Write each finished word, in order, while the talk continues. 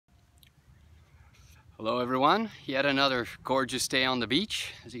Hello everyone, yet another gorgeous day on the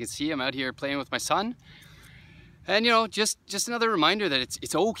beach. As you can see, I'm out here playing with my son. And you know, just another reminder that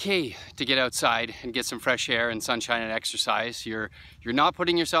it's okay to get outside and get some fresh air and sunshine and exercise. You're not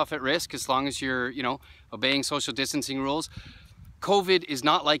putting yourself at risk as long as you're, obeying social distancing rules. COVID is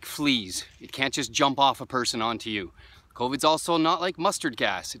not like fleas. It can't just jump off a person onto you. COVID's also not like mustard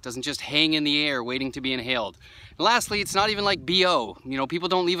gas. It doesn't just hang in the air waiting to be inhaled. And lastly, it's not even like BO. People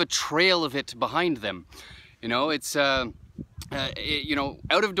don't leave a trail of it behind them. It's out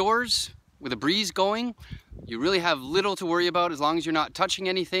of doors with a breeze going, you really have little to worry about as long as you're not touching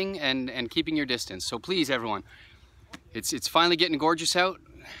anything and keeping your distance. So please, everyone, it's finally getting gorgeous out.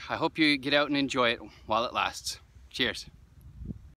 I hope you get out and enjoy it while it lasts. Cheers.